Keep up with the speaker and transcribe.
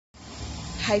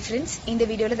Hi friends, in the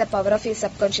video the power of your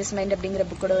subconscious mind அப்படிங்கற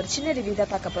புக்கோட ஒரு சின்ன ரிவ்யூ தான்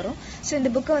பார்க்க போறோம். சோ இந்த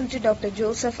புக்க வந்து டாக்டர்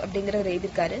ஜோசப் அப்படிங்கறவர்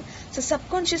எழுதிருக்காரு. சோ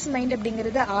சப்கான்ஷியஸ் மைண்ட்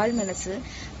அப்படிங்கிறது ஆழ் மனசு.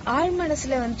 ஆழ்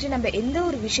மனசுல வந்து நம்ம எந்த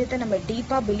ஒரு விஷயத்தை நம்ம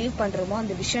டீப்பா பிலீவ் பண்றோமோ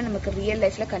அந்த விஷயம் நமக்கு ரியல்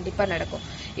லைஃப்ல கண்டிப்பா நடக்கும்.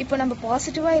 இப்போ நம்ம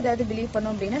பாசிட்டிவா ஏதாவது பிலீவ்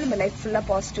பண்ணோம் அப்படின்னா நம்ம லைஃப் ஃபுல்லா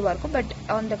பாசிட்டிவா இருக்கும். பட்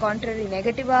ஆன் த கான்ட்ரரி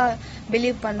நெகட்டிவா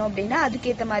பிலீவ் பண்ணோம் அப்படின்னா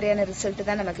அதுக்கேற்ற மாதிரியான ரிசல்ட்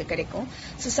தான் நமக்கு கிடைக்கும்.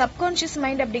 சோ சப்கான்ஷியஸ்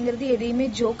மைண்ட் அப்படிங்கிறது எதையுமே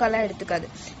ஜோக்காலாம் எடுத்துக்காது.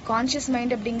 கான்ஷியஸ்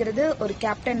மைண்ட் அப்படிங்கிறது ஒரு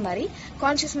கேப்டன் மாதிரி.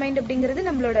 கான்ஷியஸ் மைண்ட் அப்படிங்கிறது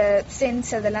நம்மளோட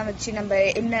சென்ஸ் அதெல்லாம் வச்சு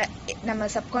நம்ம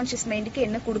சப்கான்ஷியஸ் மைண்டுக்கு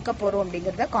என்ன கொடுக்க போறோம்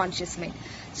அப்படிங்கறத conscious mind.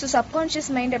 So subconscious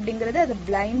mind அப்படிங்கிறது அது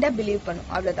பிளைண்டா பிலீவ் பண்ணும்,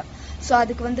 அவ்வளவுதான். சோ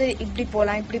அதுக்கு வந்து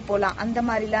இப்படி போலாம் அந்த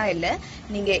மாதிரிலாம் இல்ல.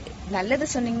 நீங்க நல்லது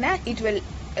சொன்னீங்கன்னா இட் வில்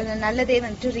நல்லதே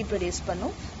வந்துட்டு ரீப்ரொடியூஸ்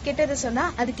பண்ணும், கெட்டது சொன்னா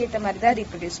அதுக்கேற்ற மாதிரி தான்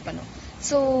ரீப்ரொடியூஸ் பண்ணும்.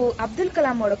 சோ அப்துல்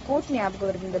கலாமோட கோட் ஞாபகம்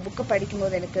வருது இந்த புக்கை படிக்கும்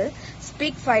போது எனக்கு.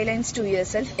 Speak 5 lines to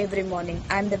yourself every morning.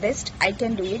 I am the best, I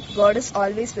can do it, God is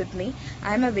always with me,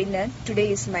 I am a winner, today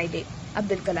is my day.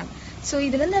 Abdul Kalam. So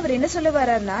இதுல இருந்து அவர் என்ன சொல்ல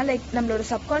வர்றாருன்னா, லைக் நம்மளோட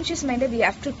சப்கான்ஷியஸ் மைண்டை we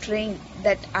have to train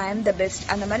that I am the best.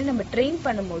 அந்த மாதிரி நம்ம train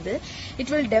பண்ணும்போது it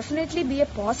will definitely be a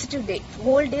positive day.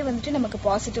 whole day வந்துட்டு நமக்கு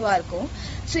பாசிட்டிவா இருக்கும்.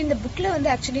 சோ இந்த புக்ல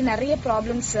வந்து ஆக்சுவலி நிறைய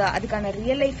ப்ராப்ளம்ஸ், அதுக்கான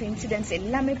ரியல் லைஃப் இன்சிடென்ட்ஸ்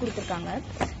எல்லாமே கொடுத்துருக்காங்க.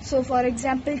 சோ ஃபார்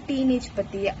எக்ஸாம்பிள் டீனேஜ்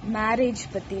பத்தி, மேரேஜ்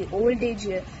பத்தி, ஓல்ட் ஏஜ்,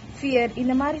 ஃபியர்,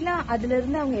 இந்த மாதிரிலாம் அதுல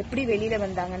இருந்து அவங்க எப்படி வெளியில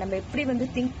வந்தாங்க, நம்ம எப்படி வந்து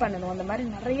திங்க் பண்ணணும், அந்த மாதிரி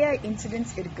நிறைய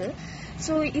இன்சிடென்ட்ஸ் இருக்கு.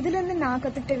 சோ இதுல இருந்து நான்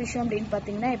கத்துக்கிட்ட விஷயம் அப்படின்னு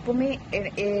பாத்தீங்கன்னா, எப்பவுமே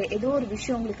ஏதோ ஒரு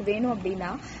விஷயம் உங்களுக்கு வேணும் அப்படின்னா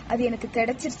அது எனக்கு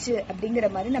கிடைச்சிருச்சு அப்படிங்கிற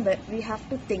மாதிரி நம்ம we have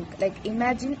to think like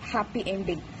imagine happy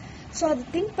ending. So அது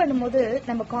திங்க் பண்ணும்போது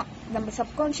நம்ம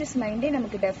சப்கான்ஷியஸ் மைண்டே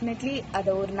நமக்கு டெஃபினெட்லி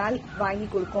அதை ஒரு நாள் வாங்கி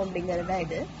கொடுக்கும் அப்படிங்கிறது தான்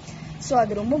இது. சோ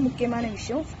அது ரொம்ப முக்கியமான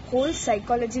விஷயம். Whole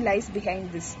psychology lies behind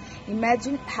this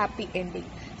imagine happy ending.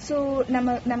 So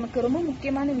நமக்கு ரொம்ப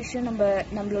முக்கியமான விஷயம்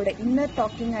நம்மளோட inner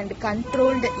docking and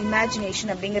controlled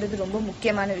imagination அப்படிங்கிறது ரொம்ப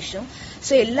முக்கியமான விஷயம்.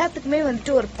 சோ எல்லாத்துக்குமே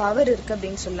வந்துட்டு ஒரு பவர் இருக்கு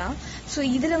அப்படின்னு சொல்லலாம். சோ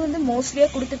இதுல வந்து மோஸ்ட்லியா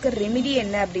கொடுத்துருக்க ரெமிடி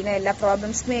என்ன அப்படின்னா, எல்லா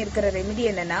ப்ராப்ளம்ஸ்க்குமே இருக்கிற ரெமிடி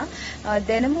என்னன்னா,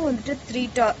 தினமும் வந்துட்டு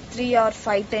 3 or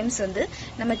 5 times வந்து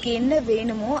நமக்கு என்ன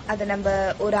வேணுமோ அதை நம்ம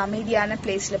ஒரு அமைதியான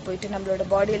பிளேஸ்ல போயிட்டு நம்மளோட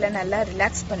பாடியில நல்லா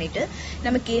ரிலாக்ஸ் பண்ணிட்டு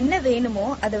நமக்கு என்ன வேணுமோ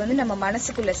அதை வந்து நம்ம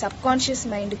மனசுக்குள்ள சப்கான்ஷியஸ்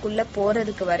மைண்டுக்குள்ள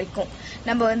போறதுக்கு வரைக்கும்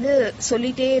நம்ம வந்து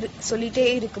சொல்லிட்டே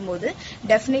இருக்கும்போது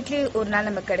டெஃபினெட்லி ஒரு நாள்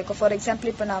நமக்கு கிடைக்கும். ஃபார்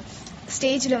எக்ஸாம்பிள் இப்போ நான்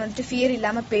ஸ்டேஜ்ல வந்துட்டு ஃபியர்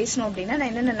இல்லாம பேசணும் அப்படின்னா நான்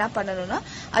என்னென்னலாம் பண்ணணும்னா,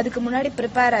 அதுக்கு முன்னாடி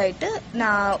ப்ரிப்பேர் ஆயிட்டு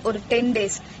நான் ஒரு 10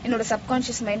 days என்னோட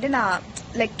சப்கான்ஷியஸ் மைண்டை நான்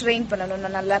லைக் ட்ரெயின் பண்ணணும்,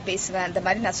 நான் நல்லா பேசுவேன் அந்த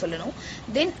மாதிரி நான் சொல்லணும்.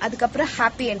 தென் அதுக்கப்புறம்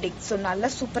ஹாப்பி எண்டிங். ஸோ நல்லா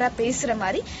சூப்பரா பேசுற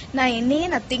மாதிரி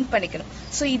நான் திங்க் பண்ணிக்கணும்.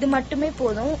 ஸோ இது மட்டுமே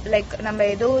போதும், லைக் நம்ம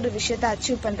ஏதோ ஒரு விஷயத்த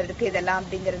அச்சீவ் பண்றதுக்கு இதெல்லாம்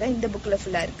அப்படிங்கறத இந்த புக்ல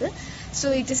ஃபுல்லா இருக்கு. So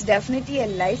it is definitely a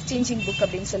life changing book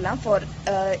அப்படின்னு சொல்லலாம்.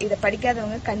 இதை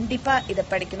படிக்காதவங்க கண்டிப்பா இதை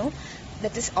படிக்கணும்.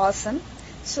 That is awesome.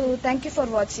 So thank you for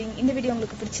watching. இந்த வீடியோ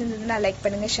உங்களுக்கு பிடிச்சிருந்ததுன்னா லைக்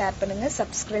பண்ணுங்க, ஷேர் பண்ணுங்க,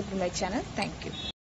 subscribe to my channel. Thank you.